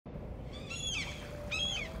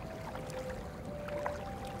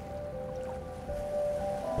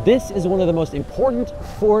This is one of the most important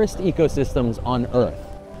forest ecosystems on Earth.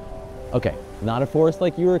 Okay, not a forest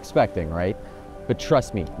like you were expecting, right? But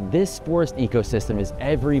trust me, this forest ecosystem is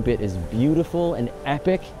every bit as beautiful and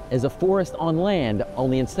epic as a forest on land,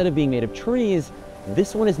 only instead of being made of trees,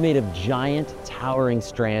 this one is made of giant, towering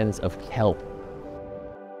strands of kelp.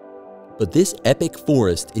 But this epic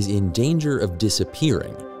forest is in danger of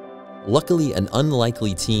disappearing. Luckily, an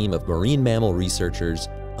unlikely team of marine mammal researchers,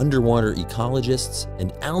 underwater ecologists,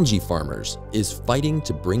 and algae farmers is fighting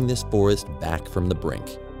to bring this forest back from the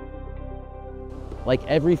brink. Like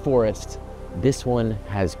every forest, this one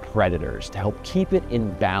has predators to help keep it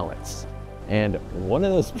in balance. And one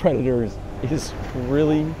of those predators is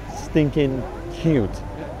really stinking cute.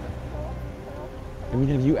 I mean,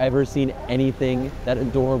 have you ever seen anything that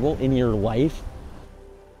adorable in your life?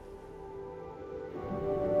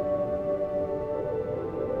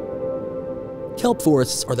 Kelp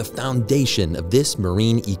forests are the foundation of this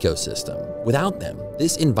marine ecosystem. Without them,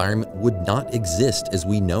 this environment would not exist as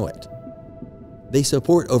we know it. They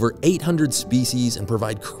support over 800 species and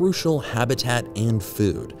provide crucial habitat and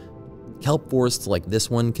food. Kelp forests like this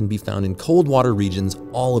one can be found in cold water regions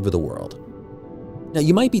all over the world. Now,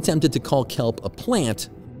 you might be tempted to call kelp a plant,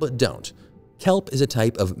 but don't. Kelp is a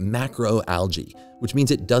type of macroalgae, which means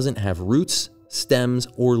it doesn't have roots, stems,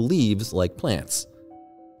 or leaves like plants.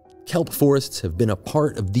 Kelp forests have been a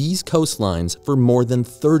part of these coastlines for more than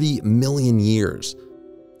 30 million years.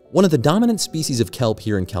 One of the dominant species of kelp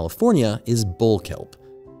here in California is bull kelp.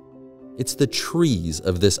 It's the trees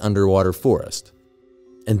of this underwater forest.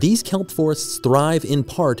 And these kelp forests thrive in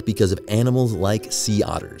part because of animals like sea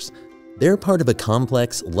otters. They're part of a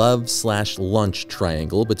complex love/lunch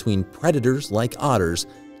triangle between predators like otters,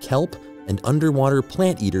 kelp, and underwater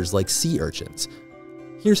plant eaters like sea urchins.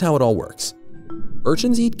 Here's how it all works.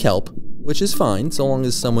 Urchins eat kelp, which is fine so long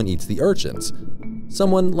as someone eats the urchins.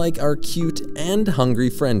 Someone like our cute and hungry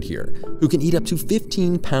friend here, who can eat up to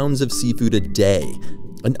 15 pounds of seafood a day.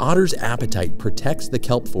 An otter's appetite protects the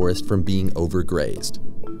kelp forest from being overgrazed.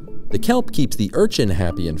 The kelp keeps the urchin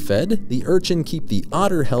happy and fed, the urchin keeps the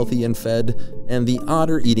otter healthy and fed, and the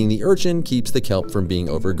otter eating the urchin keeps the kelp from being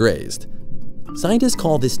overgrazed. Scientists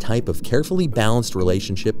call this type of carefully balanced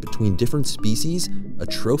relationship between different species a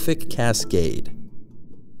trophic cascade.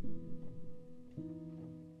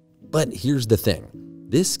 But here's the thing.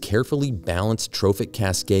 This carefully balanced trophic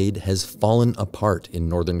cascade has fallen apart in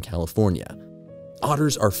Northern California.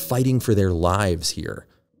 Otters are fighting for their lives here.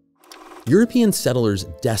 European settlers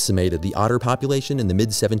decimated the otter population in the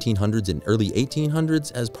mid-1700s and early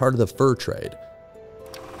 1800s as part of the fur trade.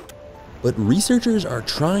 But researchers are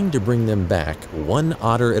trying to bring them back one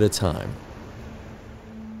otter at a time.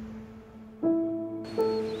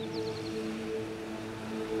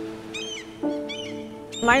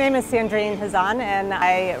 My name is Sandrine Hazan, and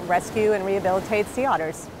I rescue and rehabilitate sea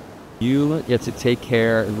otters. You get to take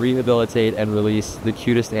care and rehabilitate and release the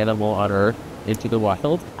cutest animal on Earth into the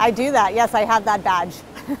wild. I do that, yes, I have that badge.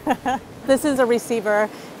 This is a receiver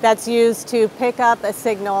that's used to pick up a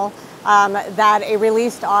signal that a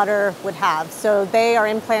released otter would have. So they are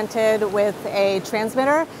implanted with a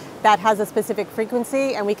transmitter that has a specific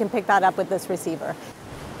frequency, and we can pick that up with this receiver.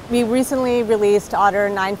 We recently released otter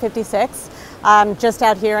 956 just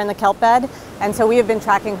out here in the kelp bed, and so we have been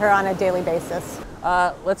tracking her on a daily basis.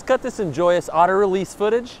 Let's cut this and joyous otter release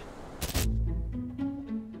footage.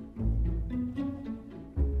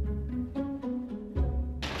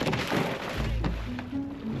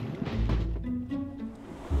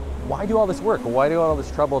 Why do all this work? Why do all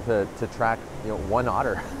this trouble to track, one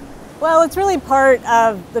otter? Well, it's really part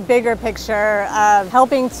of the bigger picture of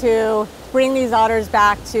helping to bring these otters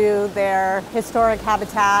back to their historic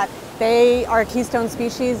habitat. They are a keystone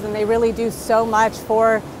species, and they really do so much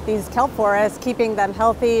for these kelp forests, keeping them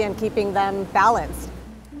healthy and keeping them balanced.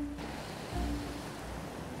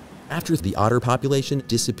 After the otter population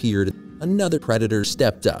disappeared, another predator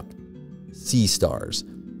stepped up: sea stars.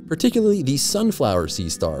 Particularly the sunflower sea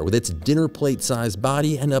star with its dinner plate-sized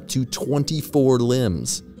body and up to 24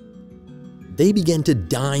 limbs. They began to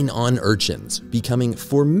dine on urchins, becoming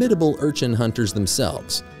formidable urchin hunters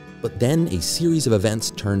themselves. But then a series of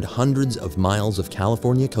events turned hundreds of miles of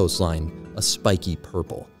California coastline a spiky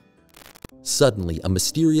purple. Suddenly, a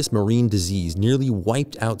mysterious marine disease nearly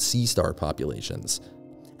wiped out sea star populations.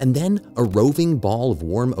 And then a roving ball of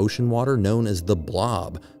warm ocean water known as the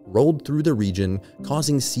blob rolled through the region,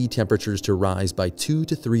 causing sea temperatures to rise by 2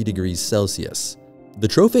 to 3 degrees Celsius. The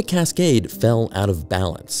trophic cascade fell out of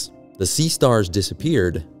balance. The sea stars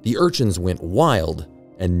disappeared, the urchins went wild,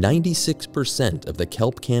 and 96% of the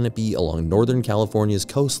kelp canopy along Northern California's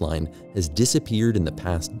coastline has disappeared in the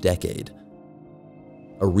past decade.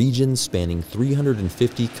 a region spanning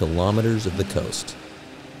 350 kilometers of the coast.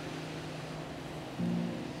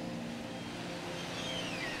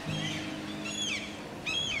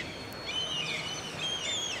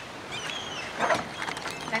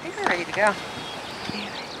 I think we're ready to go.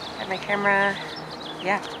 Got my camera.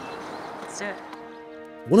 Yeah, let's do it.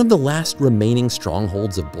 One of the last remaining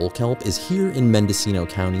strongholds of bull kelp is here in Mendocino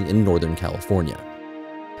County in Northern California.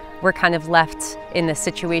 We're kind of left in this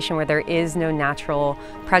situation where there is no natural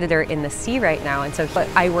predator in the sea right now. And so what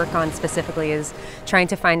I work on specifically is trying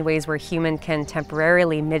to find ways where human can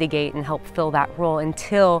temporarily mitigate and help fill that role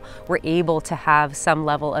until we're able to have some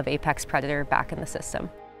level of apex predator back in the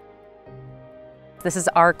system. This is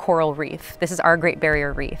our coral reef. This is our Great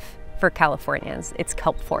Barrier Reef for Californians. It's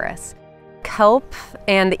kelp forests. Kelp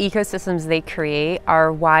and the ecosystems they create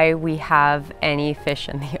are why we have any fish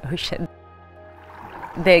in the ocean.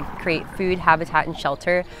 They create food, habitat, and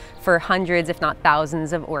shelter for hundreds, if not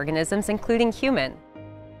thousands, of organisms, including human.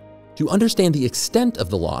 To understand the extent of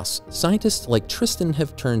the loss, scientists like Tristan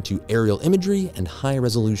have turned to aerial imagery and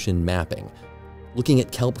high-resolution mapping, looking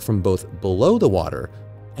at kelp from both below the water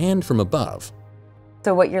and from above.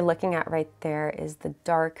 So what you're looking at right there is the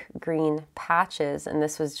dark green patches, and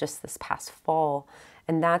this was just this past fall,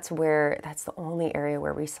 and that's the only area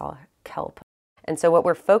where we saw kelp. And so what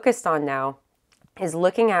we're focused on now is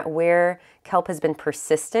looking at where kelp has been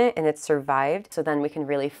persistent and it's survived, so then we can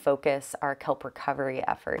really focus our kelp recovery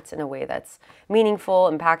efforts in a way that's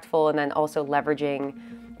meaningful, impactful, and then also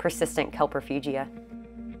leveraging persistent kelp refugia.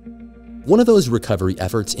 One of those recovery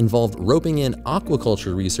efforts involved roping in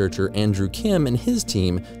aquaculture researcher Andrew Kim and his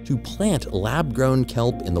team to plant lab-grown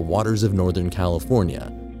kelp in the waters of Northern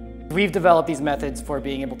California. We've developed these methods for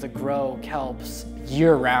being able to grow kelps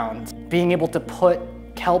year-round, being able to put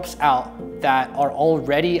kelps out that are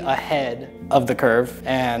already ahead of the curve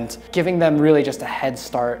and giving them really just a head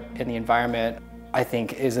start in the environment, I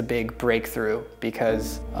think is a big breakthrough,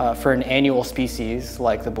 because for an annual species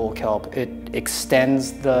like the bull kelp, it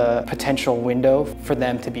extends the potential window for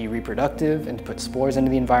them to be reproductive and to put spores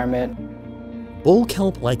into the environment. Bull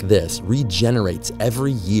kelp like this regenerates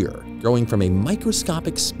every year, growing from a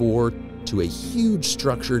microscopic spore to a huge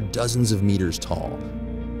structure dozens of meters tall.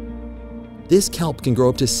 This kelp can grow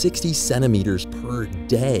up to 60 centimeters per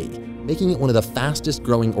day, making it one of the fastest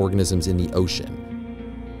growing organisms in the ocean.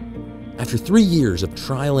 After 3 years of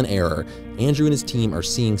trial and error, Andrew and his team are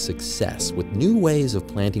seeing success with new ways of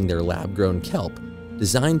planting their lab-grown kelp,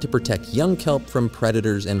 designed to protect young kelp from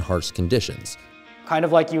predators and harsh conditions. Kind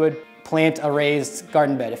of like you would plant a raised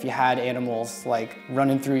garden bed. If you had animals like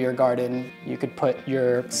running through your garden, you could put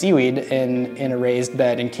your seaweed in a raised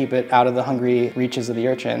bed and keep it out of the hungry reaches of the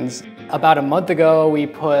urchins. About a month ago, we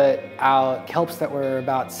put out kelps that were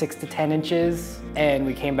about 6 to 10 inches, and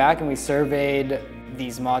we came back and we surveyed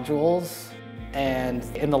these modules, and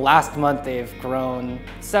in the last month they've grown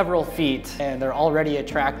several feet and they're already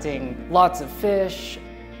attracting lots of fish.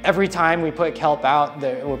 Every time we put kelp out,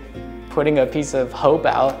 we're putting a piece of hope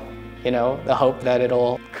out, you know, the hope that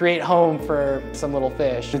it'll create home for some little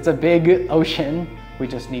fish. It's a big ocean. We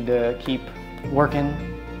just need to keep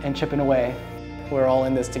working and chipping away. We're all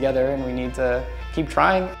in this together and we need to keep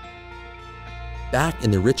trying. Back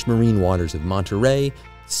in the rich marine waters of Monterey,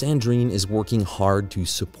 Sandrine is working hard to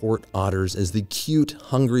support otters as the cute,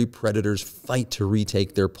 hungry predators fight to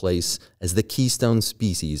retake their place as the keystone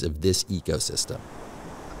species of this ecosystem.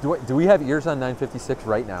 Do we have ears on 956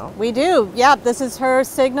 right now? We do, yeah. This is her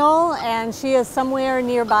signal and she is somewhere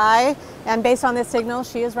nearby, and based on this signal,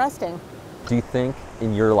 she is resting. Do you think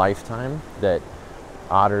in your lifetime that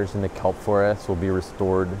otters in the kelp forests will be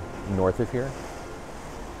restored north of here?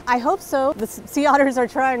 I hope so. The sea otters are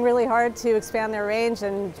trying really hard to expand their range,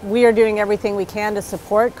 and we are doing everything we can to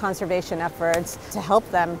support conservation efforts to help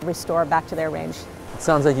them restore back to their range. It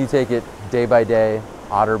sounds like you take it day by day,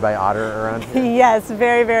 otter by otter around here. Yes,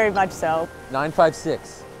 very, very much so.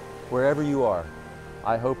 956, wherever you are,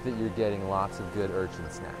 I hope that you're getting lots of good urchin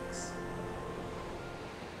snacks.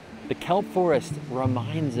 The kelp forest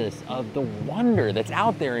reminds us of the wonder that's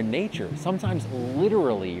out there in nature, sometimes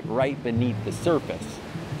literally right beneath the surface.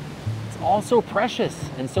 All so precious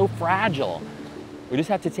and so fragile. We just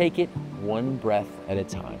have to take it one breath at a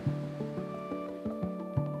time.